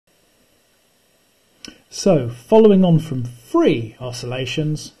So, following on from free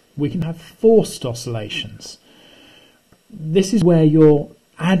oscillations, we can have forced oscillations. This is where you're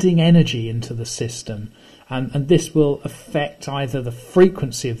adding energy into the system, and this will affect either the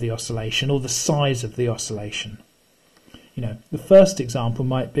frequency of the oscillation or the size of the oscillation. You know, the first example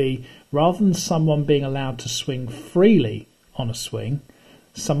might be, rather than someone being allowed to swing freely on a swing,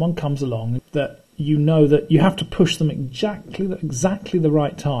 someone comes along that you know that you have to push them exactly the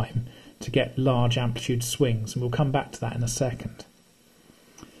right time to get large amplitude swings, and we'll come back to that in a second.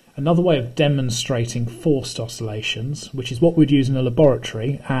 Another way of demonstrating forced oscillations, which is what we'd use in a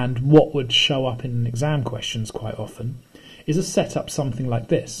laboratory and what would show up in exam questions quite often, is to set up something like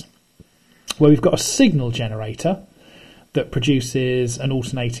this, where we've got a signal generator that produces an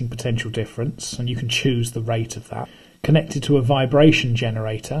alternating potential difference, and you can choose the rate of that, connected to a vibration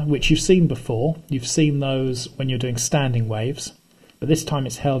generator, which you've seen before. You've seen those when you're doing standing waves, but this time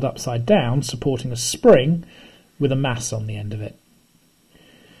it's held upside down, supporting a spring with a mass on the end of it.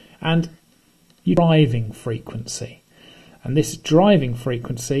 And your driving frequency. And this driving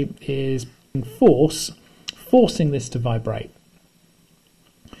frequency is forcing this to vibrate.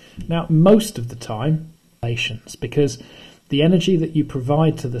 Now, most of the time, because the energy that you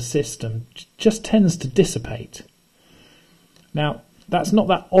provide to the system just tends to dissipate. Now, that's not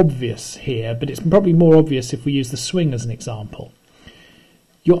that obvious here, but it's probably more obvious if we use the swing as an example.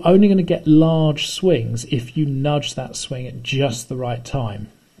 You're only going to get large swings if you nudge that swing at just the right time.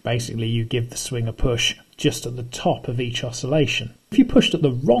 Basically, you give the swing a push just at the top of each oscillation. If you pushed at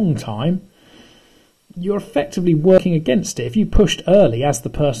the wrong time, you're effectively working against it. If you pushed early as the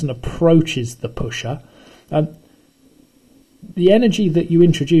person approaches the pusher, the energy that you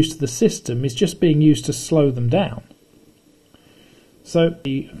introduce to the system is just being used to slow them down. So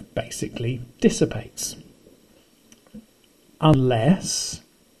it basically dissipates. Unless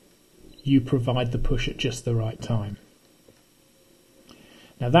you provide the push at just the right time.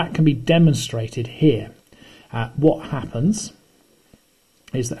 Now that can be demonstrated here. What happens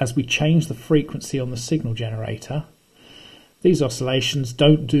is that as we change the frequency on the signal generator, these oscillations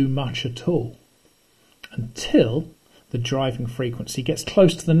don't do much at all until the driving frequency gets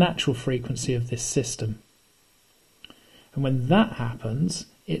close to the natural frequency of this system. And when that happens,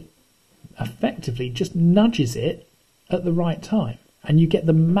 it effectively just nudges it at the right time, and you get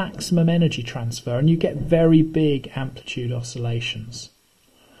the maximum energy transfer, and you get very big amplitude oscillations.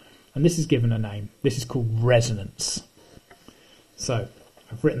 And this is given a name. This is called resonance. So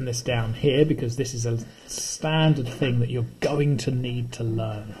I've written this down here because this is a standard thing that you're going to need to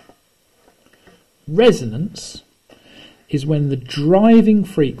learn. Resonance is when the driving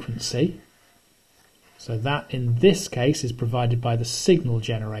frequency, so that in this case is provided by the signal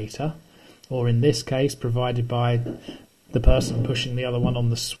generator, or in this case provided by the person pushing the other one on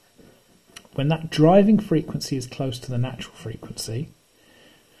the swing. When that driving frequency is close to the natural frequency,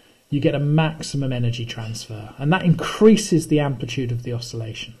 you get a maximum energy transfer, and that increases the amplitude of the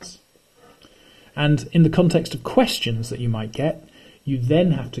oscillations. And in the context of questions that you might get, you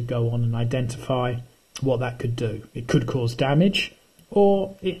then have to go on and identify what that could do. It could cause damage,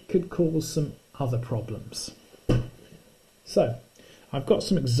 or it could cause some other problems. So, I've got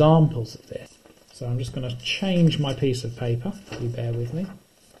some examples of this. So I'm just going to change my piece of paper, if you bear with me.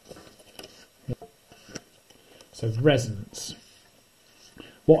 So resonance.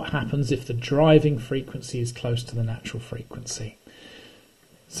 What happens if the driving frequency is close to the natural frequency?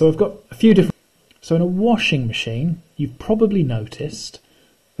 So I've got a few different... So in a washing machine, you've probably noticed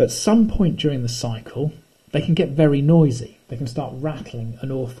that at some point during the cycle, they can get very noisy. They can start rattling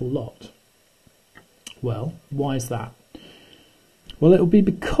an awful lot. Well, why is that? Well, it'll be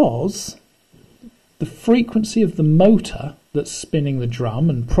because the frequency of the motor that's spinning the drum,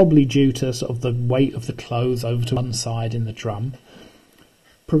 and probably due to sort of the weight of the clothes over to one side in the drum,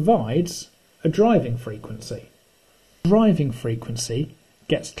 provides a driving frequency. Driving frequency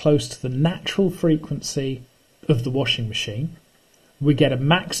gets close to the natural frequency of the washing machine. We get a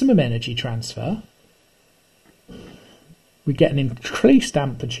maximum energy transfer. We get an increased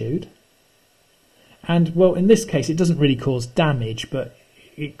amplitude. And, well, in this case, it doesn't really cause damage, but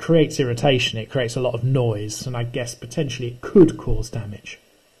it creates irritation. It creates a lot of noise, and I guess potentially it could cause damage.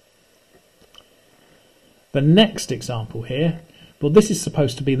 The next example here, well, this is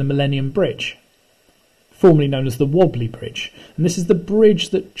supposed to be the Millennium Bridge, formerly known as the Wobbly Bridge. And this is the bridge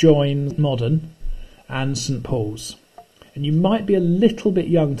that joins Modern and St Paul's. And you might be a little bit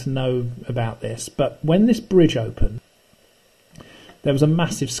young to know about this, but when this bridge opened, there was a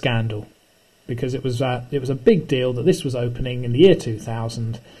massive scandal, because it was a big deal that this was opening in the year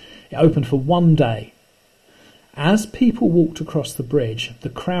 2000. It opened for one day, As people walked across the bridge, the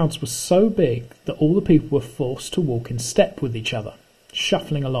crowds were so big that all the people were forced to walk in step with each other,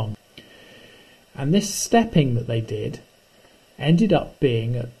 shuffling along. And this stepping that they did ended up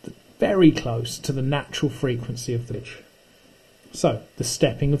being very close to the natural frequency of the bridge. So the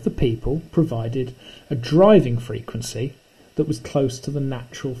stepping of the people provided a driving frequency that was close to the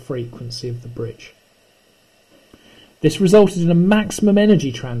natural frequency of the bridge. This resulted in a maximum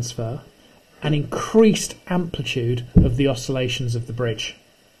energy transfer and increased amplitude of the oscillations of the bridge.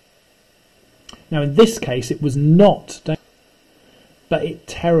 Now in this case it was not dangerous, but it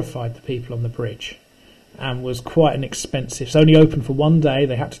terrified the people on the bridge and was quite an expensive. It's only open for one day,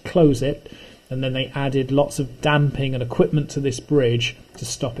 they had to close it, and then they added lots of damping and equipment to this bridge to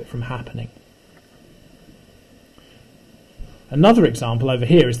stop it from happening. Another example over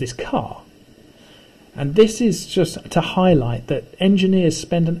here is this car. And this is just to highlight that engineers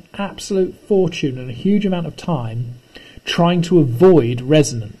spend an absolute fortune and a huge amount of time trying to avoid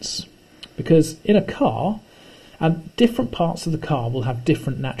resonance. Because in a car, different parts of the car will have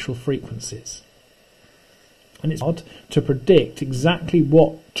different natural frequencies. And it's hard to predict exactly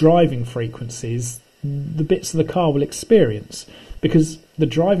what driving frequencies the bits of the car will experience, because the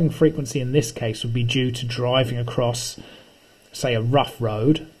driving frequency in this case would be due to driving across, say, a rough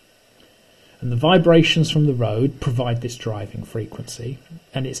road, and the vibrations from the road provide this driving frequency,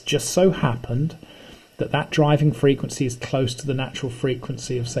 and it's just so happened that that driving frequency is close to the natural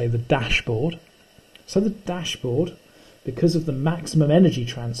frequency of, say, the dashboard. So the dashboard, because of the maximum energy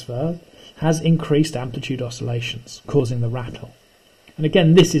transfer, has increased amplitude oscillations, causing the rattle. And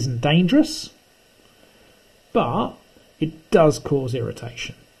again, this isn't dangerous, but it does cause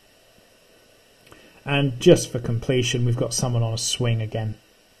irritation. And just for completion, we've got someone on a swing again.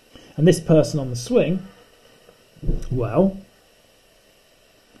 And this person on the swing, well,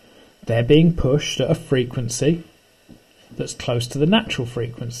 they're being pushed at a frequency that's close to the natural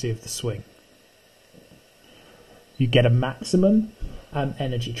frequency of the swing. You get a maximum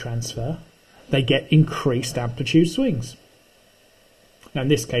energy transfer. They get increased amplitude swings. Now in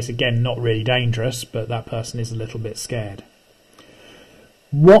this case, again, not really dangerous, but that person is a little bit scared.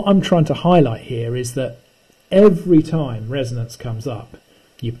 What I'm trying to highlight here is that every time resonance comes up,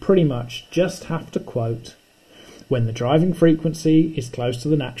 you pretty much just have to quote, when the driving frequency is close to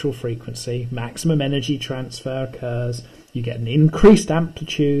the natural frequency, maximum energy transfer occurs, you get an increased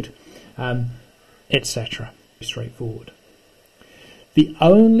amplitude, etc. Straightforward. The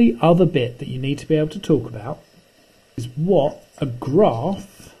only other bit that you need to be able to talk about is what a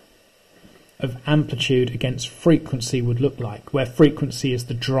graph of amplitude against frequency would look like, where frequency is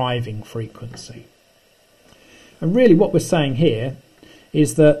the driving frequency. And really what we're saying here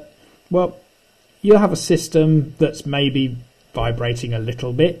is that, well, you'll have a system that's maybe vibrating a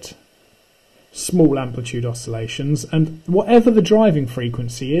little bit, small amplitude oscillations, and whatever the driving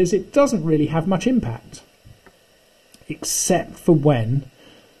frequency is, it doesn't really have much impact, except for when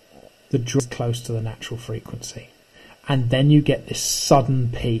the drive is close to the natural frequency. And then you get this sudden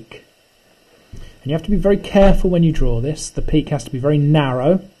peak. And you have to be very careful when you draw this. The peak has to be very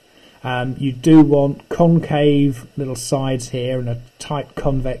narrow. You do want concave little sides here and a tight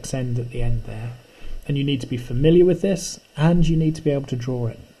convex end at the end there. And you need to be familiar with this, and you need to be able to draw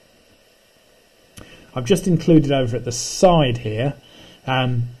it. I've just included over at the side here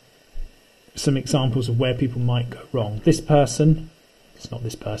some examples of where people might go wrong. This person, it's not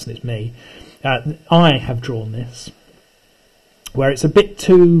this person, it's me, I have drawn this where it's a bit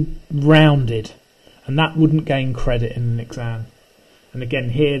too rounded, and that wouldn't gain credit in an exam. And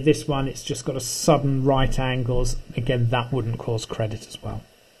again here, this one, it's just got a sudden right angles. Again, that wouldn't cause credit as well,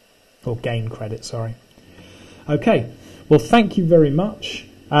 or gain credit, sorry. Okay, well, thank you very much.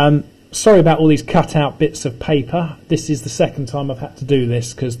 Sorry about all these cut out bits of paper. This is the second time I've had to do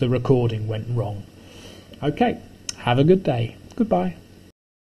this because the recording went wrong. Okay, have a good day. Goodbye.